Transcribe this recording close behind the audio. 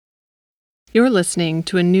You're listening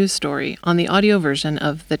to a news story on the audio version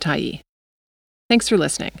of The Tyee. Thanks for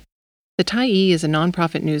listening. The Tyee is a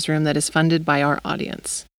nonprofit newsroom that is funded by our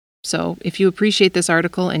audience. So, if you appreciate this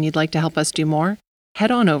article and you'd like to help us do more,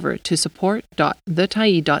 head on over to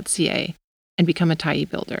support.thetyee.ca and become a Tyee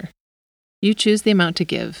builder. You choose the amount to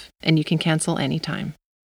give, and you can cancel anytime.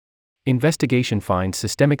 Investigation finds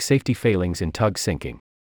systemic safety failings in tug sinking.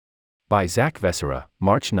 By Zach Vesera,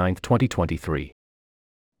 March 9, 2023.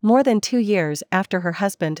 More than 2 years after her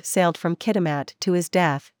husband sailed from Kitimat to his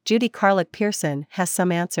death, Judy Carlick Pearson has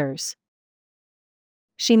some answers.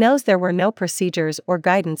 She knows there were no procedures or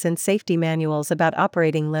guidance in safety manuals about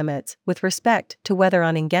operating limits with respect to weather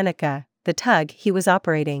on Ingenika, the tug he was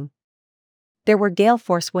operating. There were gale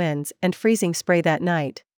force winds and freezing spray that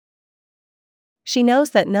night. She knows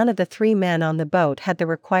that none of the 3 men on the boat had the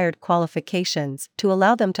required qualifications to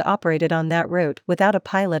allow them to operate it on that route without a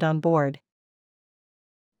pilot on board.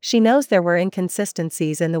 She knows there were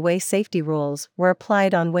inconsistencies in the way safety rules were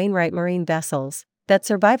applied on Wainwright Marine vessels, that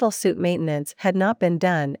survival suit maintenance had not been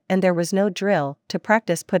done, and there was no drill to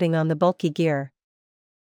practice putting on the bulky gear.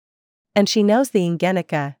 And she knows the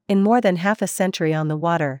Ingenika, in more than half a century on the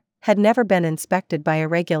water, had never been inspected by a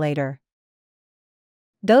regulator.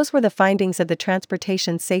 Those were the findings of the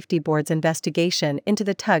Transportation Safety Board's investigation into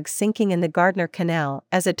the tug sinking in the Gardner Canal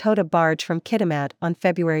as it towed a barge from Kitimat on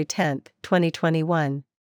February 10, 2021.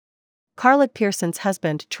 Carlick Pearson's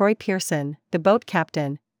husband Troy Pearson, the boat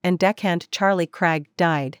captain, and deckhand Charlie Craig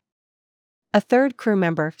died. A 3rd crew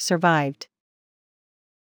member survived.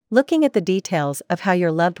 Looking at the details of how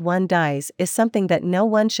your loved one dies is something that no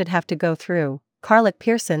one should have to go through, Carlick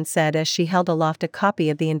Pearson said as she held aloft a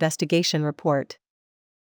copy of the investigation report.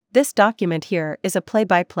 This document here is a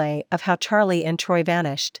play-by-play of how Charlie and Troy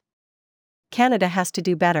vanished. Canada has to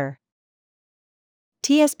do better.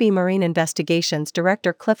 TSB Marine Investigations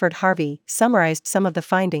Director Clifford Harvey summarized some of the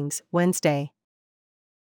findings Wednesday.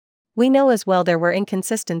 We know as well there were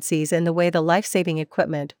inconsistencies in the way the life-saving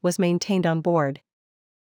equipment was maintained on board.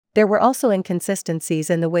 There were also inconsistencies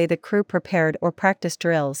in the way the crew prepared or practiced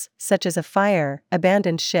drills, such as a fire,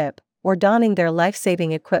 abandoned ship, or donning their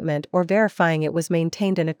life-saving equipment or verifying it was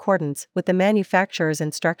maintained in accordance with the manufacturer's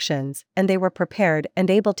instructions, and they were prepared and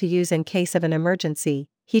able to use in case of an emergency,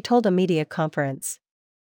 he told a media conference.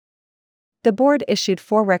 The board issued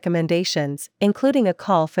 4 recommendations, including a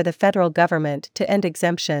call for the federal government to end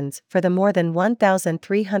exemptions for the more than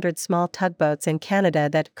 1,300 small tugboats in Canada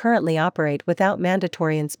that currently operate without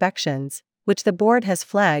mandatory inspections, which the board has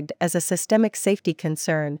flagged as a systemic safety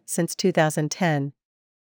concern since 2010.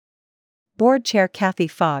 Board Chair Kathy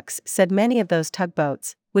Fox said many of those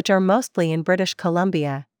tugboats, which are mostly in British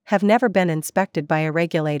Columbia, have never been inspected by a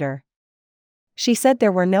regulator. She said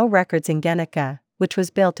there were no records Ingenika, which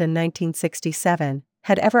was built in 1967,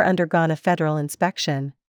 had ever undergone a federal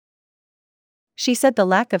inspection. She said the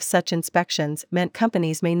lack of such inspections meant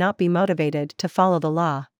companies may not be motivated to follow the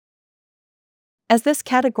law. As this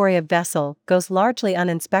category of vessel goes largely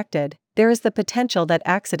uninspected, there is the potential that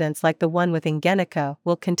accidents like the one with Ingenika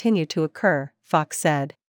will continue to occur, Fox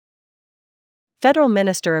said. Federal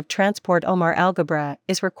Minister of Transport Omar Alghabra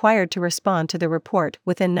is required to respond to the report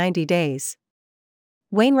within 90 days.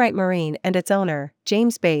 Wainwright Marine and its owner,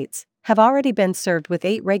 James Bates, have already been served with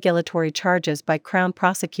 8 regulatory charges by Crown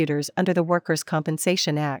prosecutors under the Workers'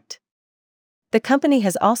 Compensation Act. The company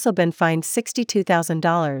has also been fined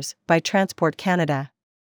 $62,000 by Transport Canada.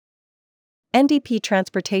 NDP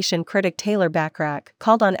transportation critic Taylor Bachrach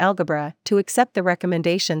called on Alghabra to accept the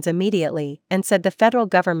recommendations immediately and said the federal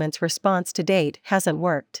government's response to date hasn't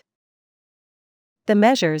worked. The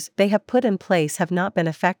measures they have put in place have not been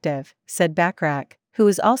effective, said Bachrach, who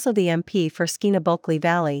is also the MP for Skeena-Bulkley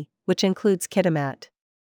Valley, which includes Kitimat.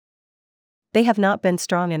 They have not been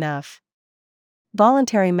strong enough.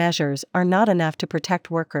 Voluntary measures are not enough to protect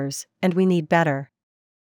workers, and we need better.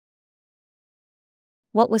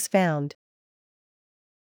 What was found?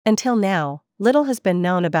 Until now, little has been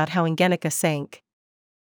known about how Ingenika sank.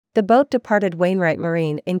 The boat departed Wainwright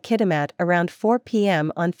Marine in Kitimat around 4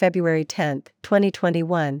 p.m. on February 10,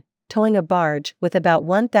 2021, towing a barge with about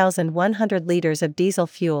 1,100 liters of diesel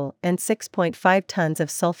fuel and 6.5 tons of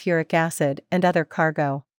sulfuric acid and other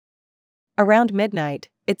cargo. Around midnight,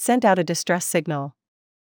 it sent out a distress signal.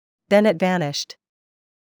 Then it vanished.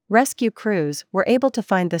 Rescue crews were able to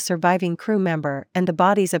find the surviving crew member and the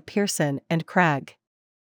bodies of Pearson and Craig.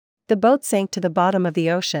 The boat sank to the bottom of the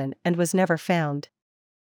ocean and was never found.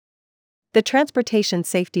 The Transportation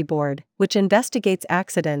Safety Board, which investigates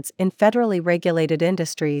accidents in federally regulated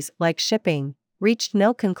industries like shipping, reached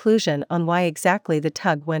no conclusion on why exactly the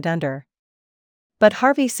tug went under. But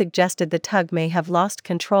Harvey suggested the tug may have lost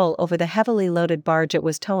control over the heavily loaded barge it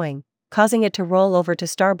was towing, causing it to roll over to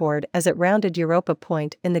starboard as it rounded Europa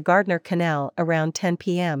Point in the Gardner Canal around 10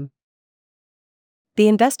 p.m. The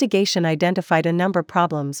investigation identified a number of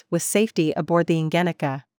problems with safety aboard the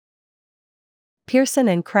Ingenica. Pearson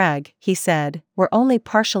and Cragg, he said, were only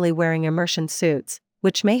partially wearing immersion suits,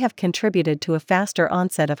 which may have contributed to a faster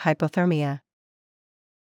onset of hypothermia.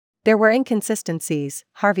 There were inconsistencies,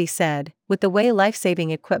 Harvey said, with the way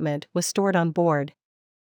life-saving equipment was stored on board.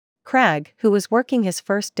 Cragg, who was working his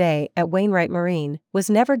first day at Wainwright Marine, was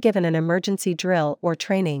never given an emergency drill or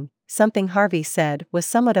training, something Harvey said was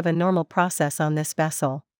somewhat of a normal process on this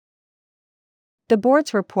vessel. The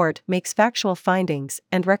board's report makes factual findings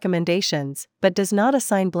and recommendations, but does not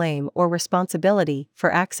assign blame or responsibility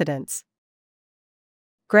for accidents.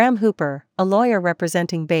 Graham Hooper, a lawyer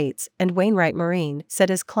representing Bates and Wainwright Marine, said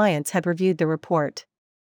his clients had reviewed the report.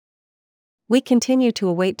 We continue to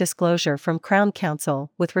await disclosure from Crown Counsel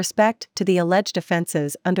with respect to the alleged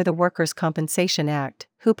offenses under the Workers' Compensation Act,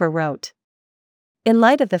 Hooper wrote. In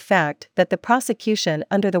light of the fact that the prosecution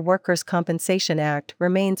under the Workers' Compensation Act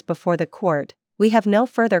remains before the court, we have no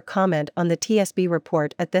further comment on the TSB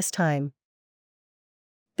report at this time.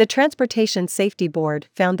 The Transportation Safety Board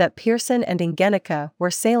found that Pearson and Ingenica were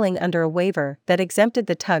sailing under a waiver that exempted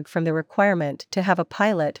the tug from the requirement to have a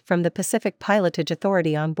pilot from the Pacific Pilotage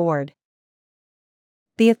Authority on board.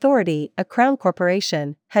 The authority, a Crown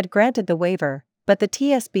corporation, had granted the waiver, but the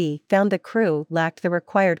TSB found the crew lacked the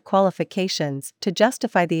required qualifications to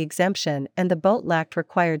justify the exemption and the boat lacked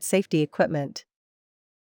required safety equipment.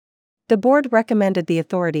 The board recommended the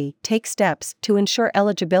authority take steps to ensure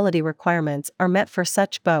eligibility requirements are met for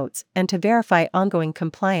such boats and to verify ongoing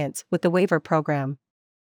compliance with the waiver program.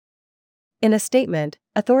 In a statement,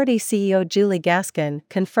 Authority CEO Julie Gaskin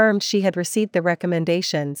confirmed she had received the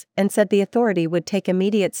recommendations and said the authority would take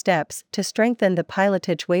immediate steps to strengthen the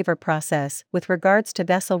pilotage waiver process with regards to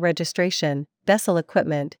vessel registration, vessel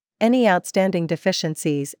equipment, any outstanding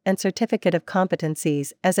deficiencies and certificate of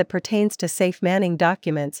competencies as it pertains to safe manning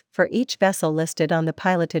documents for each vessel listed on the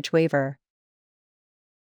pilotage waiver.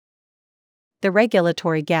 The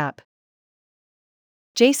regulatory gap.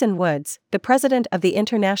 Jason Woods, the president of the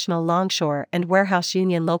International Longshore and Warehouse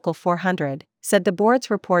Union Local 400, said the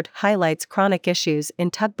board's report highlights chronic issues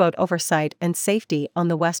in tugboat oversight and safety on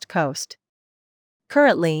the West Coast.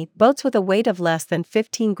 Currently, boats with a weight of less than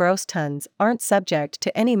 15 gross tons aren't subject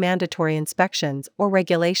to any mandatory inspections or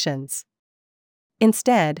regulations.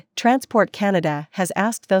 Instead, Transport Canada has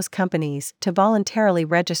asked those companies to voluntarily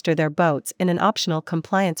register their boats in an optional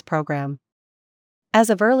compliance program. As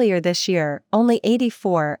of earlier this year, only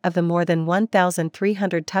 84 of the more than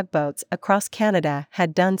 1,300 tugboats across Canada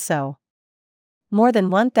had done so. More than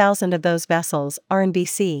 1,000 of those vessels are in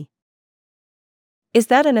BC. Is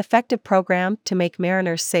that an effective program to make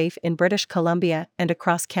mariners safe in British Columbia and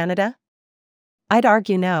across Canada? I'd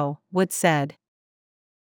argue no, Woods said.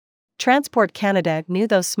 Transport Canada knew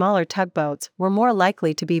those smaller tugboats were more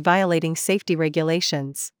likely to be violating safety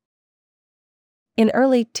regulations. In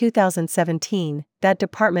early 2017, that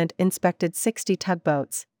department inspected 60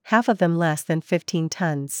 tugboats, half of them less than 15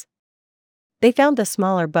 tons. They found the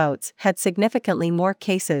smaller boats had significantly more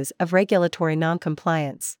cases of regulatory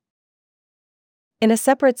noncompliance. In a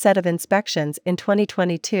separate set of inspections in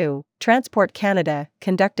 2022, Transport Canada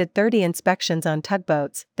conducted 30 inspections on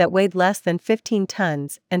tugboats that weighed less than 15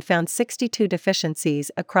 tons and found 62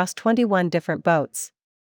 deficiencies across 21 different boats.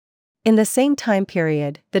 In the same time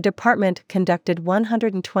period, the department conducted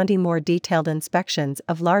 120 more detailed inspections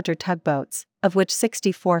of larger tugboats, of which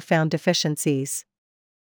 64 found deficiencies.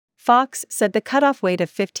 Fox said the cutoff weight of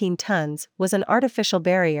 15 tons was an artificial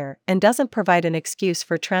barrier and doesn't provide an excuse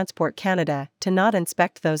for Transport Canada to not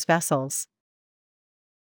inspect those vessels.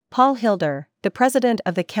 Paul Hilder, the president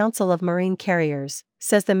of the Council of Marine Carriers,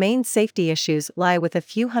 says the main safety issues lie with a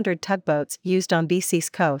few hundred tugboats used on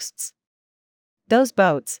BC's coasts. Those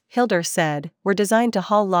boats, Hilder said, were designed to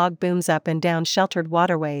haul log booms up and down sheltered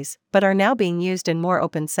waterways, but are now being used in more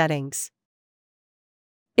open settings.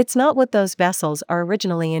 It's not what those vessels are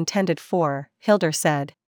originally intended for, Hilder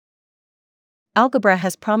said. Algebra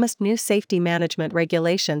has promised new safety management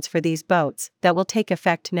regulations for these boats that will take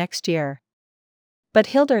effect next year. But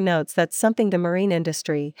Hilder notes that's something the marine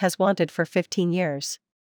industry has wanted for 15 years.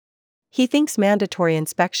 He thinks mandatory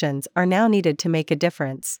inspections are now needed to make a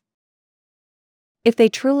difference. If they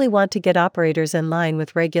truly want to get operators in line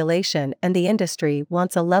with regulation and the industry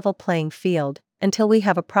wants a level playing field, until we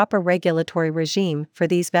have a proper regulatory regime for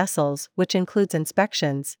these vessels, which includes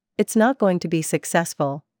inspections, it's not going to be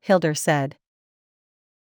successful, Hilder said.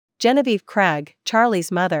 Genevieve Craig,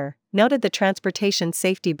 Charlie's mother, noted the Transportation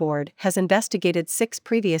Safety Board has investigated 6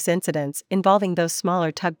 previous incidents involving those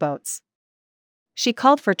smaller tugboats. She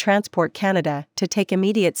called for Transport Canada to take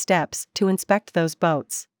immediate steps to inspect those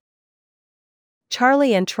boats.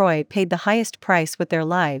 Charlie and Troy paid the highest price with their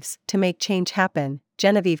lives to make change happen,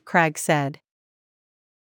 Genevieve Craig said.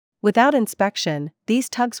 Without inspection, these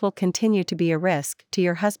tugs will continue to be a risk to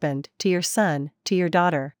your husband, to your son, to your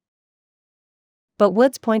daughter. But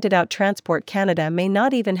Woods pointed out Transport Canada may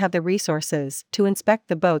not even have the resources to inspect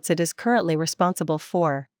the boats it is currently responsible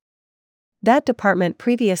for. That department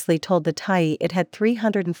previously told the Tyee it had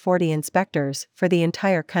 340 inspectors for the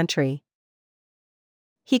entire country.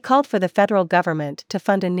 He called for the federal government to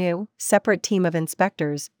fund a new, separate team of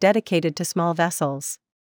inspectors dedicated to small vessels.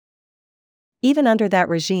 Even under that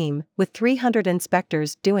regime, with 300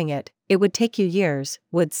 inspectors doing it, it would take you years,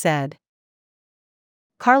 Woods said.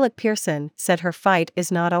 Carlick Pearson said her fight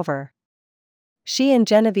is not over. She and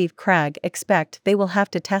Genevieve Craig expect they will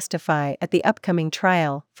have to testify at the upcoming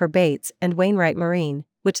trial for Bates and Wainwright Marine,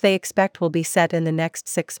 which they expect will be set in the next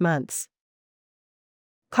 6 months.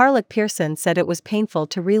 Carlick Pearson said it was painful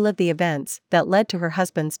to relive the events that led to her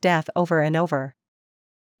husband's death over and over.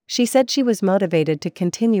 She said she was motivated to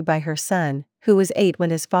continue by her son, who was 8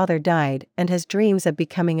 when his father died and has dreams of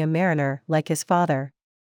becoming a mariner like his father.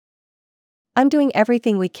 I'm doing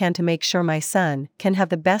everything we can to make sure my son can have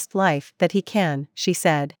the best life that he can, she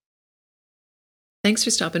said. Thanks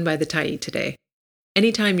for stopping by the Tyee today.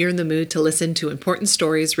 Anytime you're in the mood to listen to important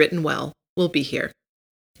stories written well, we'll be here.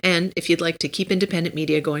 And if you'd like to keep independent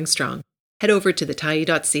media going strong, head over to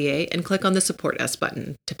thetyee.ca and click on the Support Us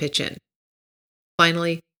button to pitch in.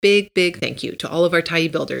 Finally, big thank you to all of our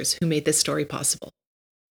Tyee builders who made this story possible.